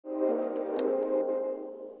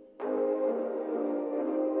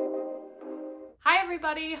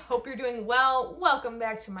everybody, hope you're doing well. Welcome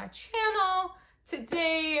back to my channel.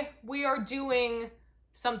 Today we are doing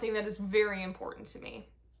something that is very important to me.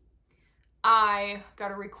 I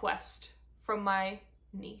got a request from my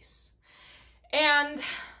niece. And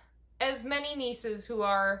as many nieces who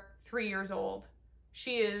are 3 years old,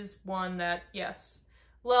 she is one that, yes,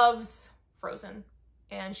 loves Frozen.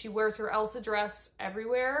 And she wears her Elsa dress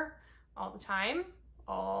everywhere, all the time,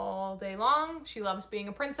 all day long. She loves being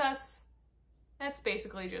a princess. That's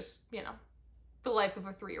basically just, you know, the life of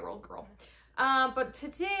a 3-year-old girl. But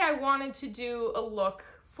today I wanted to do a look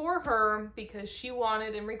for her because she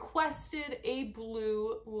wanted and requested a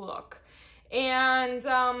blue look. And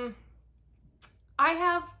I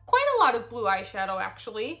have quite a lot of blue eyeshadow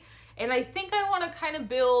actually. And I think I want to kind of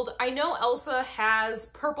build, I know Elsa has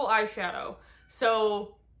purple eyeshadow.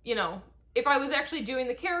 So, you know, if I was actually doing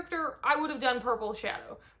the character, I would have done purple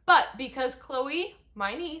shadow. But because Chloe,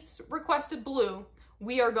 my niece, requested blue,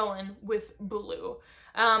 we are going with blue.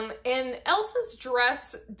 And Elsa's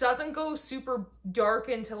dress doesn't go super dark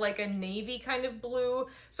into like a navy kind of blue.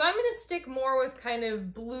 So I'm going to stick more with kind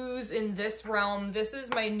of blues in this realm. This is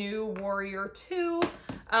my new Warrior 2,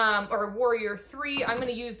 or Warrior 3. I'm going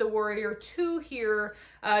to use the Warrior 2 here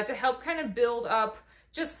to help kind of build up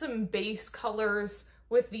just some base colors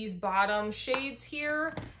with these bottom shades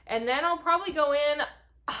here. And then I'll probably go in,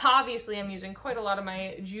 obviously I'm using quite a lot of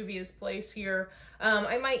my Juvia's Place here.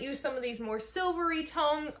 I might use some of these more silvery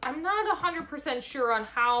tones. I'm not 100% sure on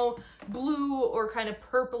how blue or kind of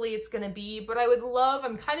purpley it's gonna be, but I would love,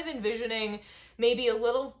 I'm kind of envisioning maybe a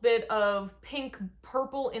little bit of pink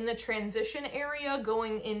purple in the transition area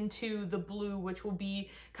going into the blue, which will be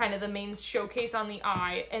kind of the main showcase on the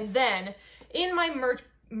eye. And then in my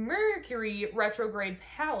Mercury retrograde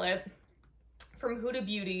palette from Huda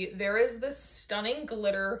Beauty, there is this stunning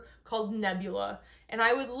glitter called Nebula. And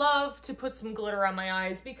I would love to put some glitter on my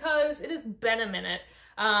eyes because it has been a minute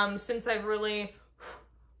since I've really,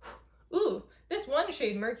 ooh, this one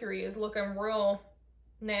shade Mercury is looking real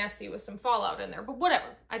nasty with some fallout in there, but whatever,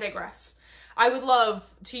 I digress. I would love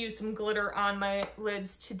to use some glitter on my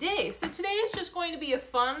lids today. So today is just going to be a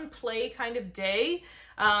fun play kind of day.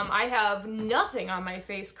 I have nothing on my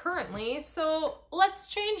face currently, so let's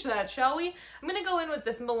change that, shall we? I'm gonna go in with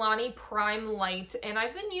this Milani Prime Light, and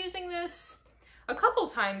I've been using this a couple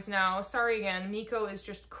times now. Sorry again, Miko is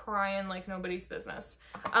just crying like nobody's business.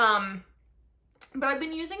 But I've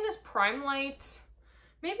been using this Prime Light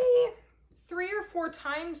maybe 3 or 4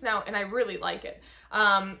 times now, and I really like it.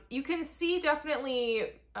 You can see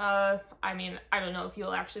definitely, I mean, I don't know if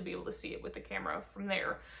you'll actually be able to see it with the camera from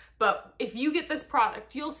there, but if you get this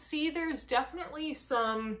product, you'll see there's definitely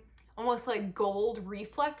some almost like gold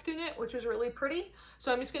reflect in it, which is really pretty.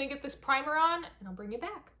 So I'm just gonna get this primer on and I'll bring it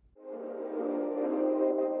back.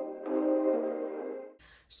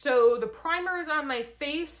 So the primer is on my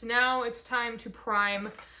face. Now it's time to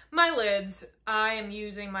prime my lids. I am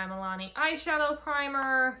using my Milani eyeshadow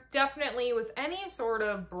primer. Definitely with any sort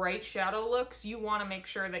of bright shadow looks, you want to make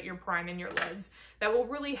sure that you're priming your lids. That will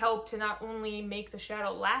really help to not only make the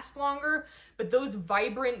shadow last longer, but those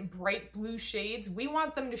vibrant bright blue shades, we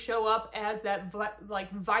want them to show up as that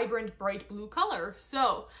like vibrant bright blue color.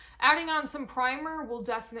 So adding on some primer will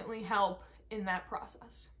definitely help in that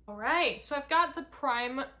process. All right, so I've got the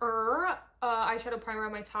primer, eyeshadow primer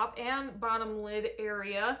on my top and bottom lid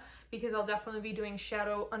area because I'll definitely be doing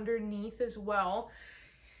shadow underneath as well.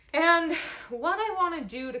 And what I want to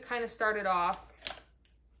do to kind of start it off,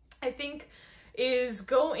 I think, is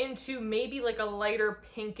go into maybe like a lighter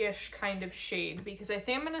pinkish kind of shade because I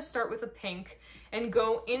think I'm going to start with a pink and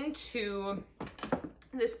go into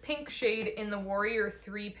this pink shade in the Warrior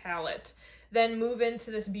 3 palette. Then move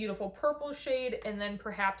into this beautiful purple shade, and then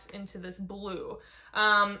perhaps into this blue.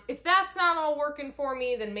 If that's not all working for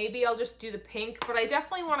me, then maybe I'll just do the pink, but I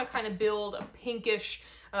definitely want to kind of build a pinkish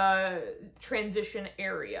transition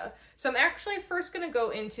area. So I'm actually first going to go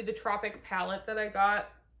into the Tropic palette that I got.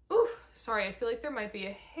 Oof, sorry, I feel like there might be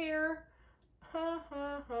a hair.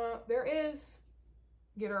 There is.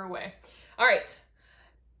 Get her away. All right.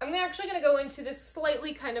 I'm actually going to go into this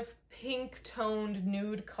slightly kind of pink toned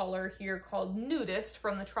nude color here called Nudist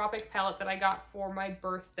from the Tropic palette that I got for my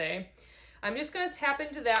birthday. I'm just going to tap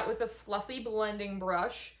into that with a fluffy blending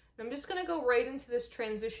brush. And I'm just going to go right into this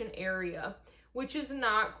transition area, which is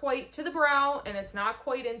not quite to the brow and it's not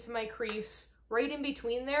quite into my crease, right in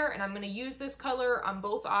between there. And I'm going to use this color on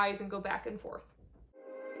both eyes and go back and forth.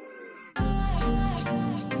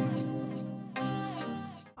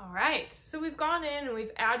 Alright, so we've gone in and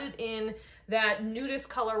we've added in that nudist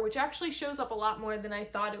color, which actually shows up a lot more than I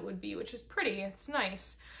thought it would be, which is pretty, it's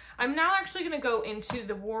nice. I'm now actually going to go into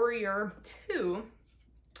the Warrior 2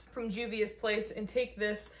 from Juvia's Place and take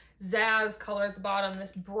this Zazz color at the bottom,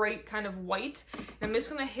 this bright kind of white. And I'm just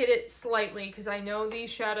gonna hit it slightly because I know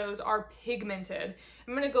these shadows are pigmented.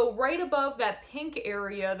 I'm gonna go right above that pink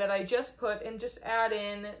area that I just put and just add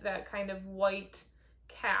in that kind of white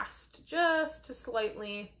cast just to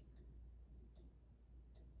slightly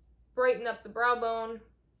brighten up the brow bone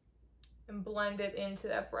and blend it into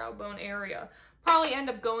that brow bone area. Probably end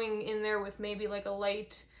up going in there with maybe like a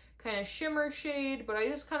light kind of shimmer shade, but I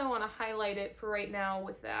just kind of want to highlight it for right now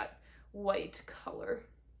with that white color.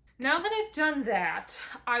 Now that I've done that,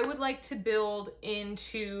 I would like to build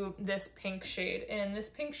into this pink shade, and this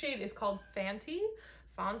pink shade is called Fanty.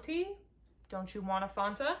 Don't you want a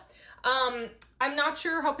Fanta? I'm not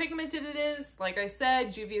sure how pigmented it is. Like I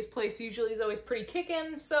said, Juvia's Place usually is always pretty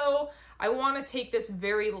kickin', so I want to take this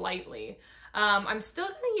very lightly. I'm still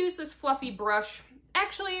going to use this fluffy brush.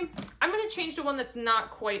 Actually, I'm going to change to one that's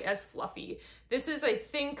not quite as fluffy. This is, I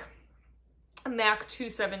think, a MAC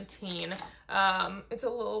 217. It's a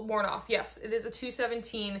little worn off. Yes, it is a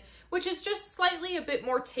 217, which is just slightly a bit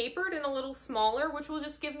more tapered and a little smaller, which will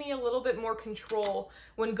just give me a little bit more control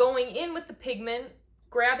when going in with the pigment,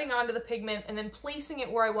 grabbing onto the pigment, and then placing it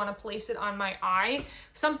where I want to place it on my eye.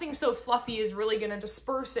 Something so fluffy is really going to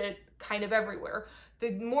disperse it kind of everywhere. The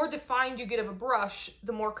more defined you get of a brush,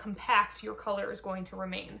 the more compact your color is going to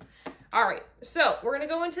remain. All right, so we're gonna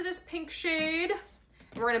go into this pink shade.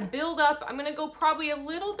 We're gonna build up. I'm gonna go probably a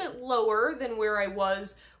little bit lower than where I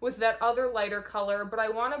was with that other lighter color, but I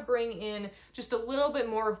wanna bring in just a little bit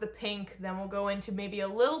more of the pink, then we'll go into maybe a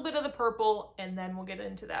little bit of the purple, and then we'll get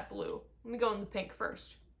into that blue. Let me go in the pink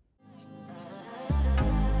first.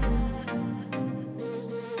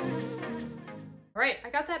 All right, I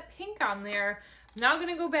got that pink on there. Now I'm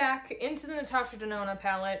gonna go back into the Natasha Denona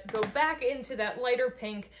palette, go back into that lighter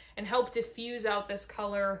pink and help diffuse out this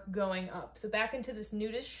color going up. So back into this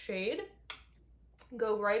nudist shade,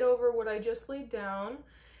 go right over what I just laid down.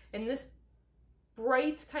 And this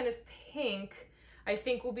bright kind of pink, I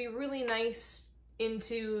think will be really nice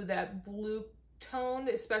into that blue tone,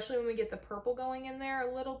 especially when we get the purple going in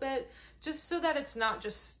there a little bit, just so that it's not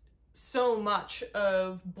just so much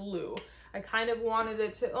of blue. I kind of wanted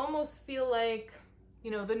it to almost feel like,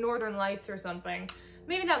 you know, the Northern Lights or something.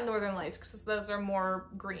 Maybe not Northern Lights, because those are more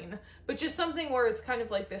green, but just something where it's kind of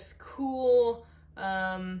like this cool,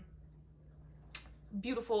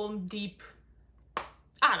 beautiful, deep,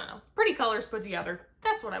 I don't know, pretty colors put together.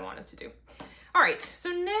 That's what I wanted to do. All right, so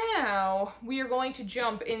now we are going to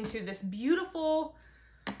jump into this beautiful,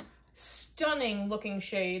 stunning looking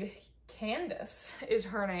shade. Candace is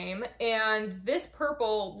her name, and this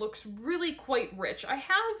purple looks really quite rich. I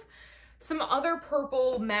have some other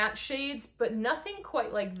purple matte shades, but nothing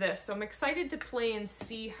quite like this, so I'm excited to play and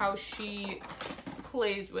see how she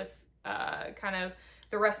plays with kind of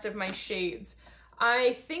the rest of my shades.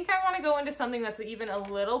 I think I want to go into something that's even a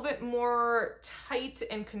little bit more tight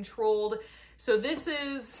and controlled. So this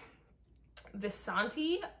is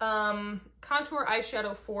Visanti Contour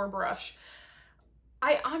Eyeshadow 4 brush.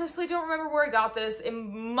 I honestly don't remember where I got this. It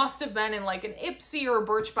must have been in like an Ipsy or a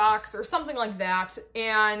Birchbox or something like that.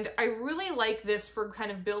 And I really like this for kind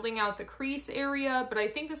of building out the crease area, but I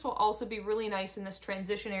think this will also be really nice in this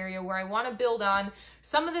transition area where I want to build on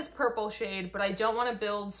some of this purple shade, but I don't want to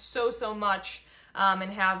build so much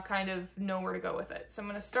and have kind of nowhere to go with it. So I'm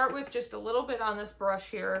going to start with just a little bit on this brush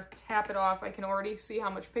here, tap it off. I can already see how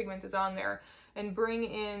much pigment is on there, and bring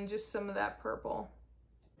in just some of that purple.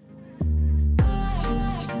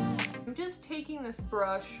 I'm just taking this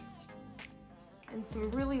brush and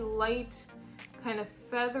some really light, kind of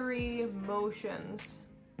feathery motions,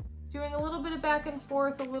 doing a little bit of back and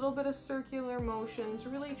forth, a little bit of circular motions,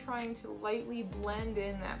 really trying to lightly blend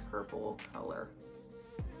in that purple color.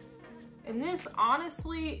 And this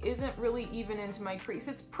honestly isn't really even into my crease.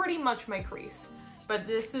 It's pretty much my crease, but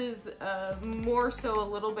this is more so a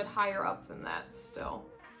little bit higher up than that still.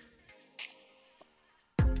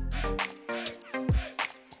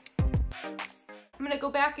 I'm gonna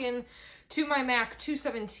go back in to my MAC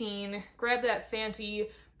 217, grab that Fanty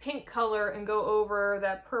pink color and go over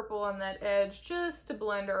that purple on that edge just to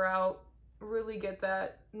blend her out, really get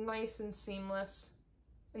that nice and seamless.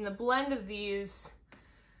 And the blend of these,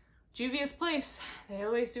 Juvia's Place, they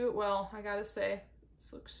always do it well, I gotta say.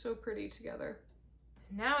 This looks so pretty together.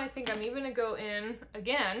 Now I think I'm even gonna go in,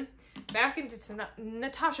 again, back into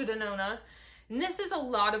Natasha Denona. And this is a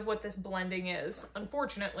lot of what this blending is,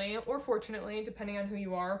 unfortunately, or fortunately, depending on who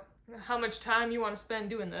you are, how much time you want to spend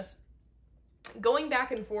doing this. Going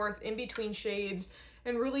back and forth in between shades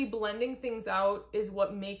and really blending things out is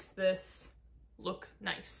what makes this look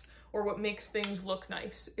nice, or what makes things look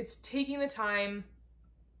nice. It's taking the time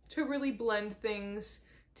to really blend things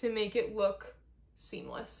to make it look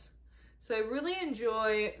seamless. So I really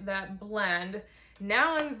enjoy that blend.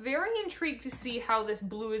 Now I'm very intrigued to see how this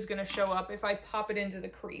blue is gonna show up if I pop it into the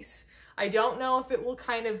crease. I don't know if it will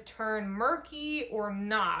kind of turn murky or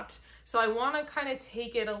not, so I wanna kind of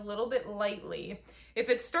take it a little bit lightly. If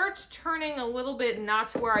it starts turning a little bit not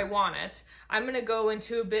to where I want it, I'm gonna go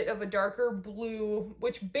into a bit of a darker blue,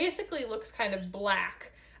 which basically looks kind of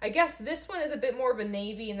black. I guess this one is a bit more of a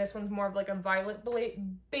navy and this one's more of like a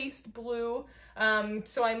violet-based blue.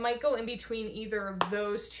 So I might go in between either of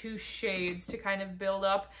those two shades to kind of build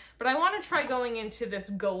up. But I want to try going into this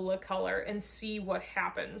Gola color and see what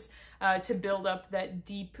happens to build up that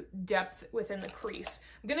deep depth within the crease.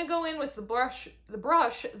 I'm going to go in with the brush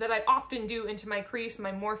that I often do into my crease,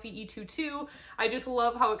 my Morphe E22. I just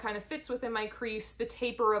love how it kind of fits within my crease. The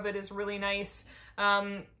taper of it is really nice.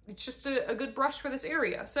 It's just a good brush for this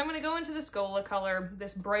area. So I'm going to go into this Gola color,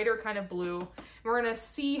 this brighter kind of blue, and we're going to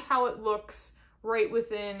see how it looks right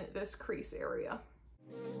within this crease area.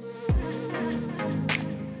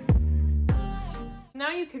 Now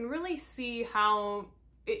you can really see how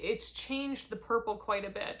it's changed the purple quite a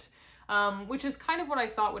bit, which is kind of what I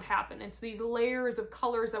thought would happen. It's these layers of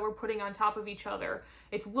colors that we're putting on top of each other.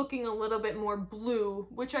 It's looking a little bit more blue,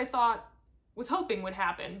 which I was hoping would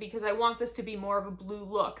happen because I want this to be more of a blue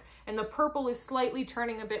look, and the purple is slightly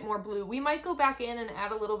turning a bit more blue. We might go back in and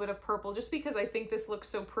add a little bit of purple just because I think this looks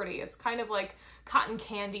so pretty. It's kind of like cotton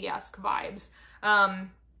candy-esque vibes.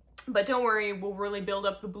 But don't worry, we'll really build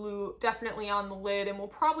up the blue definitely on the lid, and we'll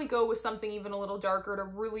probably go with something even a little darker to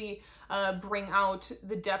really bring out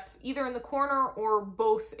the depth either in the corner or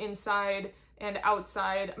both inside and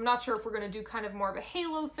outside. I'm not sure if we're going to do kind of more of a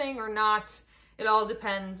halo thing or not. It all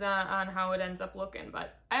depends on how it ends up looking,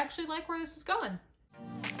 but I actually like where this is going.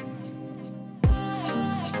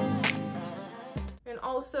 And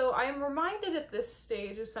also, I am reminded at this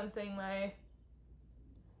stage of something my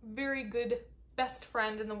very good best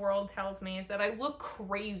friend in the world tells me, is that I look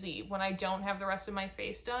crazy when I don't have the rest of my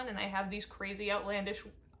face done and I have these crazy outlandish,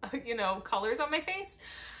 you know, colors on my face.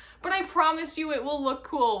 But I promise you it will look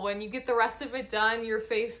cool. When you get the rest of it done, your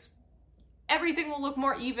face, everything will look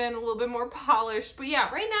more even, a little bit more polished. But yeah,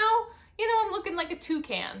 right now, you know, I'm looking like a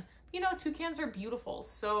toucan. You know, toucans are beautiful,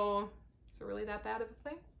 so is it really that bad of a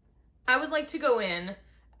thing? I would like to go in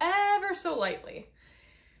ever so lightly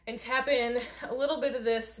and tap in a little bit of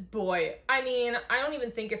this boy. I mean, I don't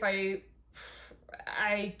even think if I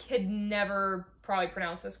could never probably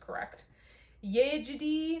pronounce this correct.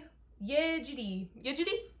 Yejidi?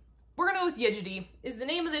 We're gonna go with Yejidi is the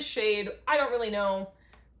name of this shade. I don't really know,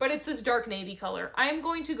 but it's this dark navy color. I'm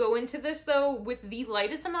going to go into this though with the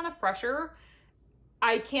lightest amount of pressure.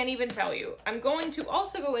 I can't even tell you. I'm going to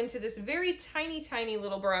also go into this very tiny, tiny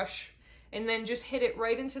little brush and then just hit it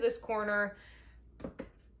right into this corner.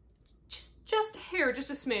 Just a hair, just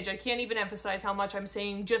a smidge. I can't even emphasize how much I'm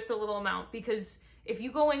saying just a little amount, because if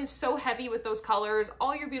you go in so heavy with those colors,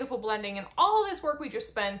 all your beautiful blending and all this work we just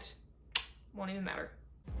spent won't even matter.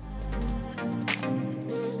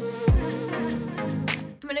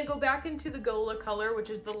 I'm gonna go back into the Gola color, which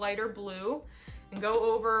is the lighter blue, and go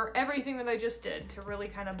over everything that I just did to really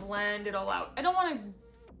kind of blend it all out. I don't want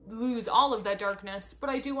to lose all of that darkness, but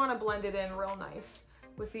I do want to blend it in real nice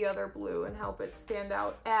with the other blue and help it stand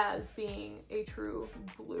out as being a true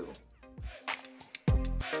blue.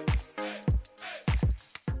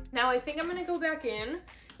 Now I think I'm gonna go back in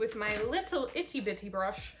with my little itty bitty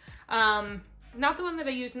brush, not the one that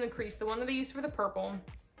I used in the crease, the one that I used for the purple.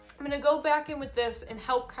 I'm gonna go back in with this and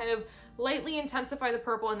help kind of lightly intensify the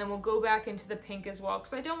purple, and then we'll go back into the pink as well,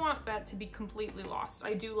 because I don't want that to be completely lost.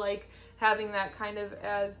 I do like having that kind of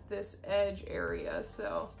as this edge area,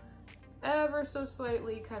 so ever so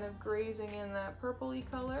slightly kind of grazing in that purpley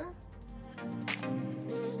color.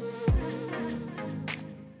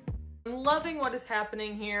 I'm loving what is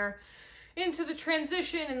happening here into the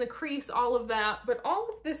transition and the crease, all of that, but all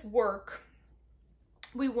of this work,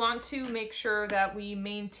 we want to make sure that we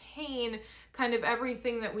maintain kind of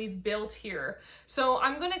everything that we've built here. So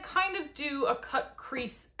I'm going to kind of do a cut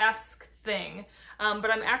crease-esque thing,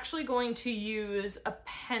 but I'm actually going to use a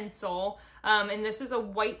pencil, and this is a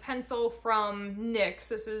white pencil from NYX.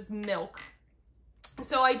 This is Milk.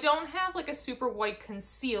 So I don't have like a super white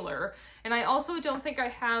concealer, and I also don't think I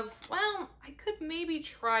have, well, I could maybe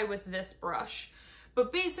try with this brush.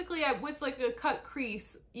 But basically, with like a cut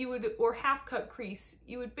crease, you would, or half cut crease,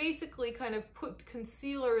 you would basically kind of put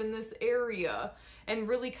concealer in this area and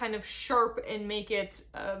really kind of sharp and make it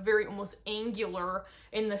very almost angular,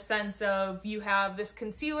 in the sense of you have this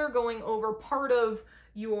concealer going over part of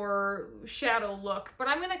your shadow look, but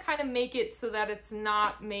I'm gonna kind of make it so that it's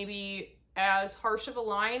not maybe as harsh of a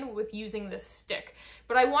line with using this stick.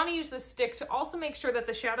 But I want to use this stick to also make sure that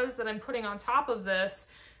the shadows that I'm putting on top of this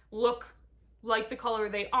look like the color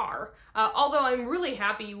they are. Although I'm really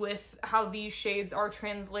happy with how these shades are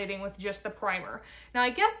translating with just the primer. Now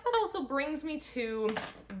I guess that also brings me to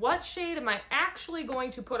what shade am I actually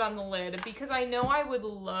going to put on the lid, because I know I would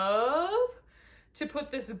love to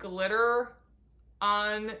put this glitter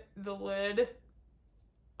on the lid.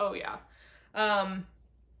 Oh yeah.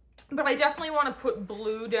 But I definitely want to put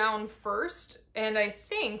blue down first, and I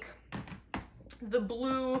think the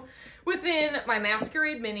blue within my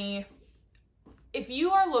Masquerade Mini, if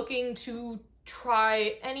you are looking to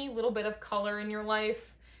try any little bit of color in your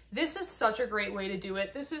life, this is such a great way to do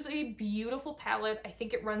it. This is a beautiful palette. I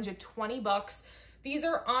think it runs you 20 bucks. These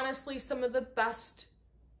are honestly some of the best,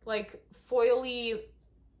 like, foily,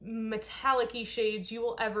 metallic-y shades you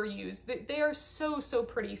will ever use. They are so, so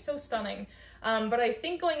pretty, so stunning. But I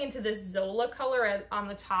think going into this Zola color on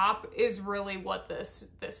the top is really what this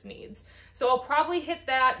needs. So I'll probably hit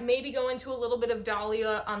that, maybe go into a little bit of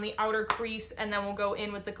Dahlia on the outer crease, and then we'll go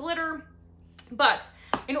in with the glitter. But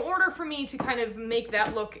in order for me to kind of make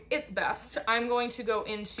that look its best, I'm going to go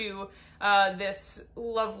into this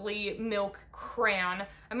lovely milk crayon.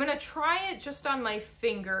 I'm gonna try it just on my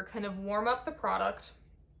finger, kind of warm up the product.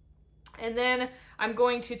 And then I'm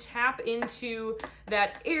going to tap into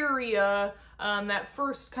that area, that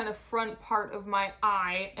first kind of front part of my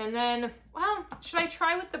eye. And then, well, should I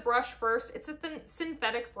try with the brush first? It's a thin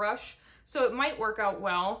synthetic brush, so it might work out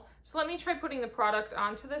well. So let me try putting the product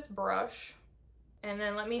onto this brush. And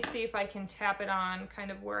then let me see if I can tap it on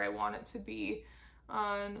kind of where I want it to be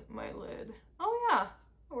on my lid. Oh yeah,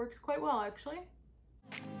 it works quite well actually.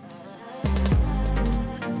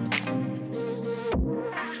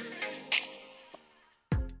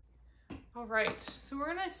 All right, so we're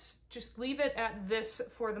gonna just leave it at this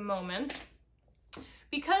for the moment.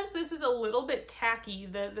 Because this is a little bit tacky,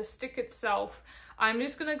 the stick itself, I'm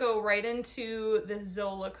just gonna go right into this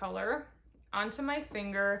Zola color onto my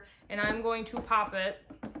finger, and I'm going to pop it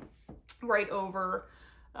right over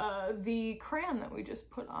the crayon that we just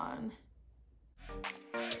put on.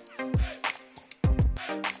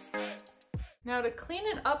 Now to clean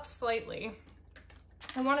it up slightly,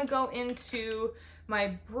 I want to go into my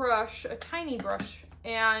brush, a tiny brush,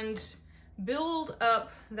 and build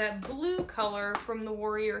up that blue color from the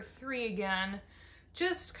Warrior 3 again,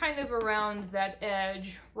 just kind of around that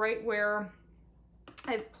edge, right where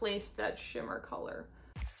I've placed that shimmer color.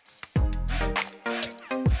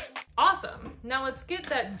 Awesome. Now let's get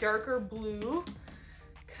that darker blue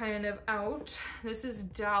kind of out. This is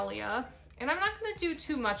Dahlia. And I'm not gonna do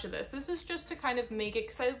too much of this. This is just to kind of make it,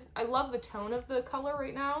 because I love the tone of the color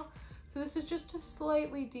right now. So this is just to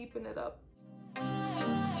slightly deepen it up.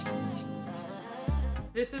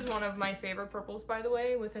 This is one of my favorite purples, by the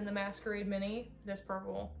way, within the Masquerade Mini. This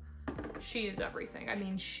purple, she is everything. I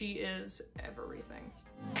mean, she is everything.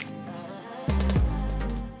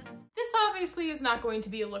 This obviously is not going to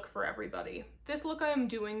be a look for everybody. This look I am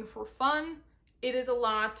doing for fun. It is a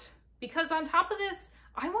lot, because on top of this,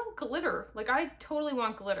 I want glitter. Like, I totally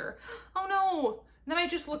want glitter. Oh no! And then I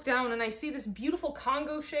just look down and I see this beautiful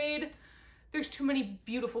Congo shade. There's too many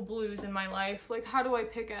beautiful blues in my life. Like, how do I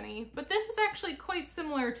pick any? But this is actually quite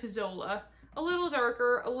similar to Zola. A little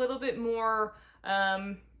darker, a little bit more,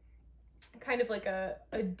 kind of like a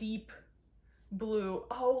deep blue.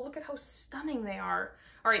 Oh, look at how stunning they are.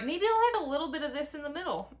 All right, maybe I'll add a little bit of this in the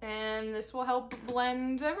middle, and this will help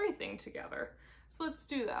blend everything together. So let's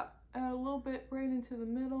do that. Add a little bit right into the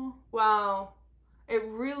middle. Wow, it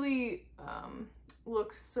really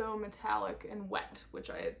looks so metallic and wet, which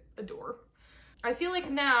I adore. I feel like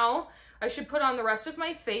now I should put on the rest of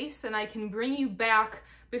my face, and I can bring you back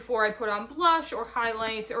before I put on blush or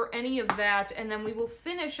highlight or any of that, and then we will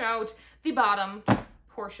finish out the bottom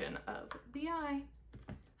portion of the eye.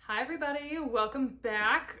 Hi everybody, welcome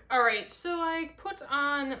back. All right, so I put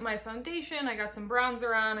on my foundation, I got some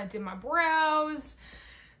bronzer on, I did my brows.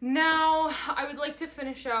 Now, I would like to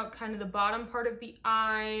finish out kind of the bottom part of the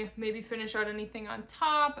eye, maybe finish out anything on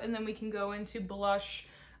top, and then we can go into blush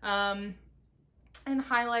and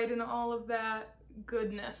highlight and all of that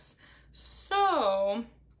goodness. So,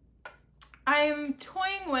 I'm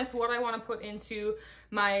toying with what I want to put into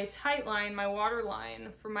my tight line, my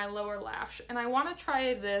waterline for my lower lash, and I want to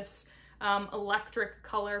try this electric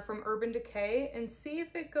color from Urban Decay and see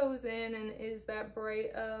if it goes in and is that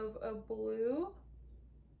bright of a blue.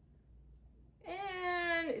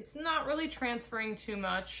 And it's not really transferring too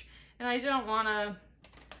much, and I don't want to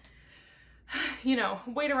you know,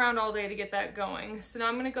 wait around all day to get that going. So now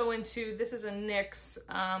I'm gonna go into, this is a NYX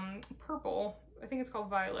purple. I think it's called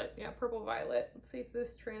Violet. Yeah, Purple Violet. Let's see if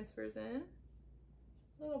this transfers in.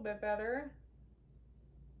 A little bit better.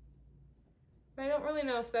 But I don't really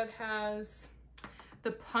know if that has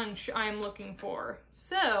the punch I'm looking for.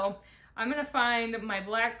 So I'm gonna find my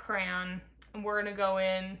black crayon and we're gonna go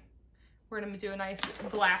in, we're gonna do a nice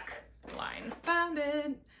black line. Found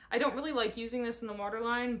it. I don't really like using this in the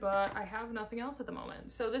waterline, but I have nothing else at the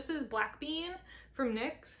moment. So this is Black Bean from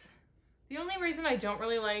NYX. The only reason I don't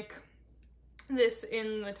really like this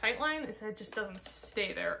in the tight line is that it just doesn't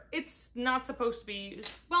stay there. It's not supposed to be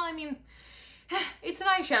used. Well, I mean, it's an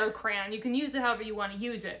eyeshadow crayon. You can use it however you want to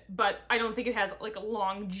use it, but I don't think it has like a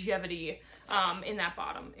longevity in that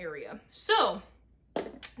bottom area. So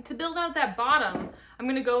to build out that bottom, I'm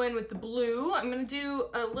gonna go in with the blue. I'm gonna do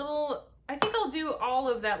a little, I think I'll do all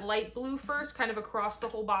of that light blue first, kind of across the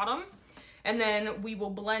whole bottom. And then we will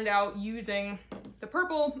blend out using the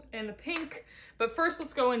purple and the pink. But first,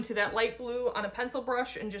 let's go into that light blue on a pencil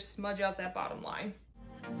brush and just smudge out that bottom line.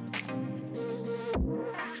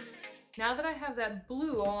 Now that I have that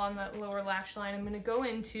blue all on that lower lash line, I'm gonna go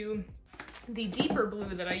into the deeper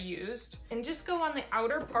blue that I used and just go on the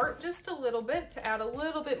outer part just a little bit to add a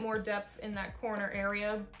little bit more depth in that corner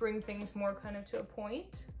area, bring things more kind of to a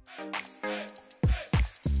point.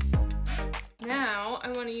 Now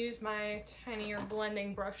I want to use my tinier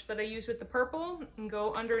blending brush that I use with the purple and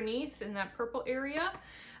go underneath in that purple area.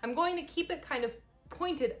 I'm going to keep it kind of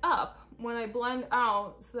pointed up when I blend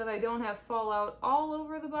out so that I don't have fallout all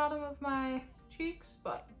over the bottom of my cheeks,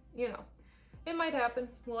 but you know, it might happen.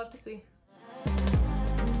 We'll have to see.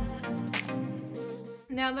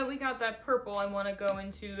 Now that we got that purple, I want to go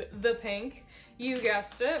into the pink. You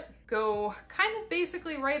guessed it. Go kind of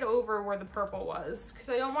basically right over where the purple was, because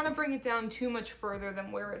I don't want to bring it down too much further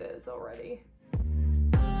than where it is already.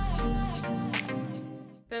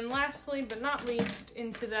 Then lastly, but not least,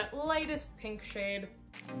 into that lightest pink shade.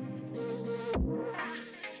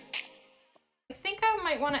 I think I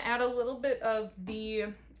might want to add a little bit of the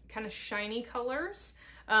kind of shiny colors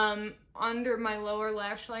under my lower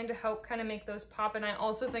lash line to help kind of make those pop. And I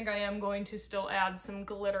also think I am going to still add some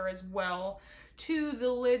glitter as well to the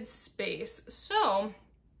lid space. So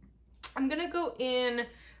I'm gonna go in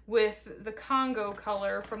with the Congo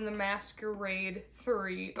color from the Masquerade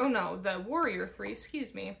 3, oh no, the Warrior 3,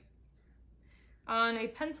 excuse me, on a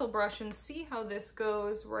pencil brush and see how this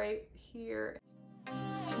goes right here.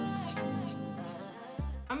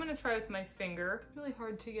 I'm gonna try with my finger. Really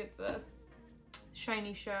hard to get the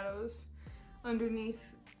shiny shadows underneath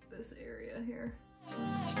this area here.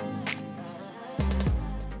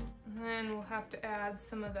 And then we'll have to add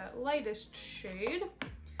some of that lightest shade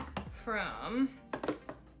from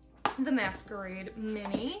the Masquerade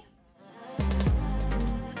Mini.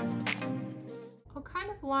 I'll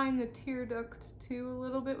kind of line the tear duct too a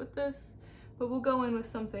little bit with this, but we'll go in with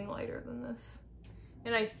something lighter than this.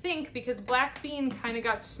 And I think because Black Bean kind of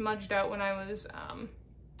got smudged out when I was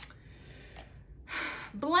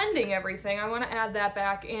blending everything, I want to add that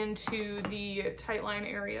back into the tight line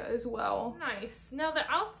area as well. Nice. Now the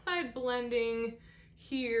outside blending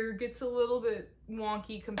here gets a little bit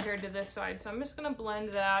wonky compared to this side, so I'm just going to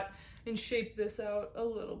blend that and shape this out a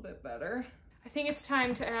little bit better. I think it's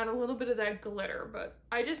time to add a little bit of that glitter, but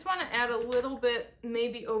I just want to add a little bit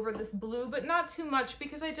maybe over this blue, but not too much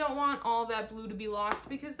because I don't want all that blue to be lost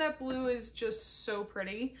because that blue is just so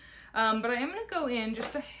pretty. But I am going to go in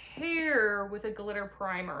just a hair with a glitter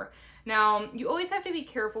primer. Now, you always have to be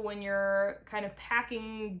careful when you're kind of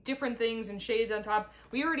packing different things and shades on top.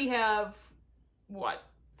 We already have, what,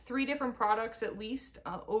 3 different products at least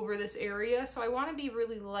over this area, so I want to be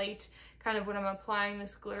really light kind of when I'm applying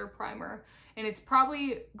this glitter primer. And it's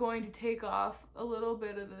probably going to take off a little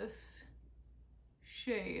bit of this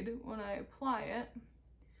shade when I apply it,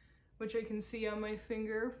 which I can see on my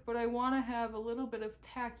finger, but I want to have a little bit of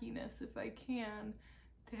tackiness if I can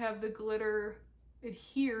to have the glitter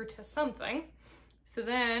adhere to something. So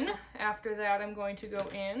then after that, I'm going to go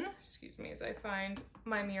in, excuse me, as I find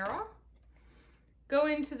my mirror, go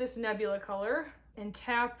into this Nebula color and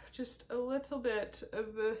tap just a little bit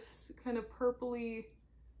of this kind of purpley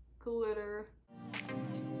glitter.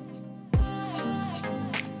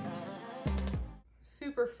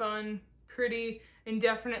 Super fun, pretty, and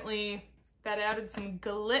definitely that added some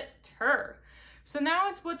glitter. So now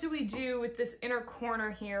it's what do we do with this inner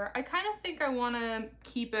corner here? I kind of think I want to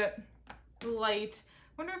keep it light.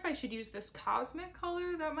 Wonder if I should use this Cosmic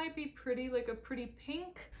color. That might be pretty, like a pretty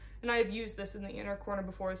pink. And I've used this in the inner corner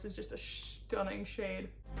before. This is just a stunning shade.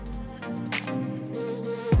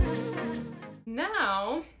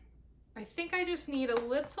 Now, I think I just need a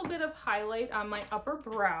little bit of highlight on my upper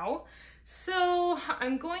brow. So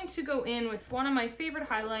I'm going to go in with one of my favorite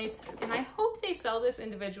highlights, and I hope they sell this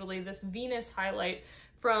individually, this Venus highlight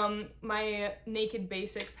from my Naked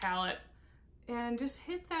Basic palette, and just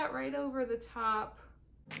hit that right over the top.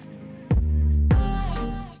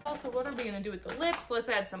 Also, what are we gonna do with the lips? Let's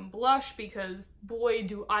add some blush, because boy,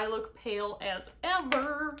 do I look pale as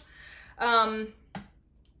ever.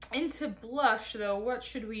 Into blush though, what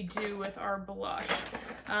should we do with our blush?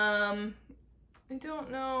 I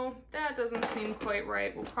don't know. That doesn't seem quite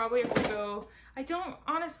right. We'll probably have to go... I don't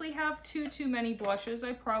honestly have too many blushes.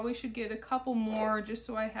 I probably should get a couple more just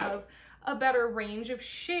so I have a better range of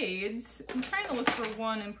shades. I'm trying to look for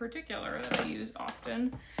one in particular that I use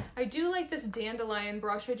often. I do like this dandelion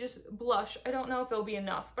blush. I don't know if it'll be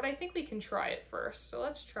enough, but I think we can try it first. So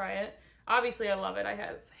let's try it. Obviously I love it. I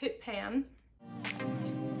have hit pan.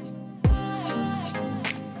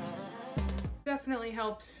 Definitely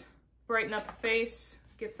helps brighten up the face,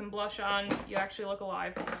 get some blush on, you actually look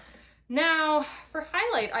alive. Now, for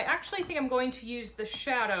highlight, I actually think I'm going to use the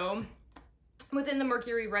shadow within the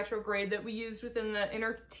Mercury retrograde that we used within the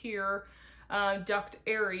inner tear duct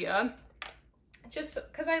area. Just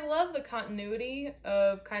because I love the continuity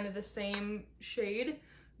of kind of the same shade.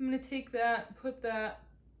 I'm going to take that, put that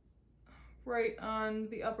right on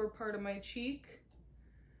the upper part of my cheek.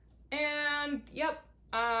 And yep,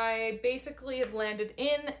 I basically have landed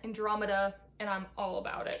in Andromeda, and I'm all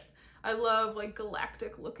about it. I love like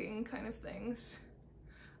galactic looking kind of things.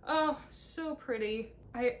 Oh, so pretty.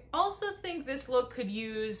 I also think this look could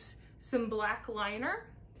use some black liner.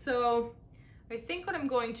 So I think what I'm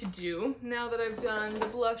going to do, now that I've done the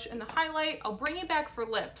blush and the highlight, I'll bring it back for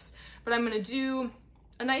lips, but I'm gonna do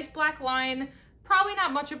a nice black line, probably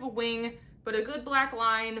not much of a wing, but a good black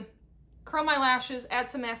line, curl my lashes, add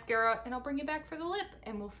some mascara, and I'll bring you back for the lip,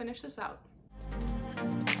 and we'll finish this out.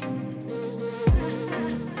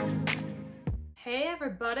 Hey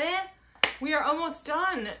everybody, we are almost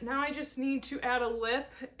done. Now I just need to add a lip,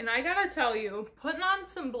 and I gotta tell you, putting on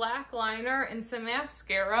some black liner and some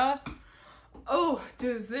mascara, oh,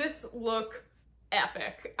 does this look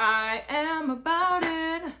epic. I am about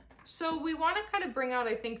it. So we want to kind of bring out,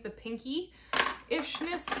 I think, the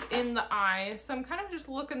pinky-ishness in the eye. So I'm kind of just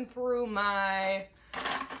looking through my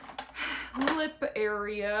lip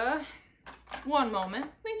area. One moment.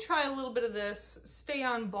 Let me try a little bit of this Stay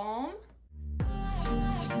On Balm.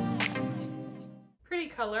 Pretty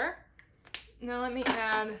color. Now let me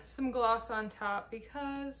add some gloss on top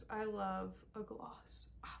because I love a gloss,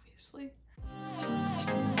 obviously.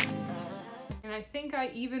 And I think I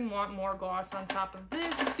even want more gloss on top of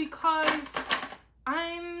this because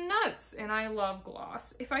I'm nuts and I love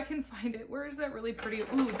gloss. If I can find it, where is that really pretty?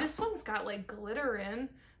 Ooh, this one's got like glitter in.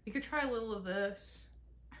 You could try a little of this.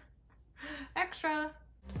 Extra.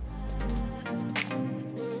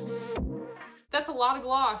 That's a lot of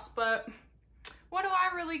gloss, but what do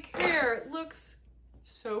I really care? It looks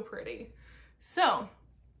so pretty. So,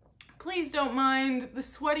 please don't mind the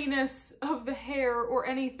sweatiness of the hair or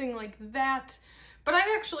anything like that, but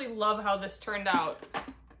I actually love how this turned out.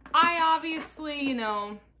 I obviously, you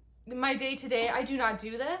know, my day-to-day, I do not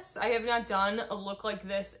do this. I have not done a look like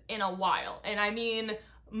this in a while, and I mean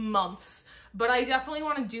months, but I definitely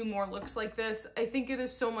want to do more looks like this. I think it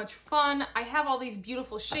is so much fun. I have all these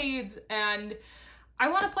beautiful shades, and I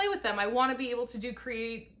want to play with them. I want to be able to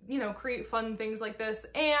create fun things like this,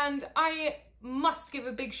 and I must give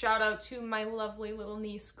a big shout out to my lovely little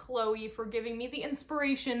niece, Chloe, for giving me the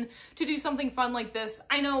inspiration to do something fun like this.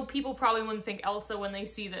 I know people probably wouldn't think Elsa when they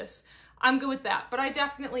see this. I'm good with that, but I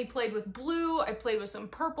definitely played with blue, I played with some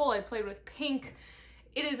purple, I played with pink.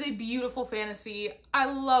 It is a beautiful fantasy. I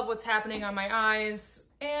love what's happening on my eyes,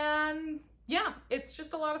 and yeah, it's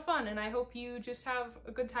just a lot of fun, and I hope you just have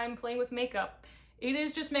a good time playing with makeup. It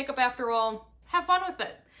is just makeup after all. Have fun with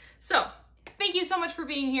it. So, thank you so much for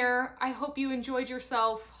being here. I hope you enjoyed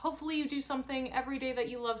yourself. Hopefully you do something every day that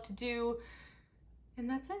you love to do. And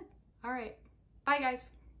that's it. All right. Bye, guys.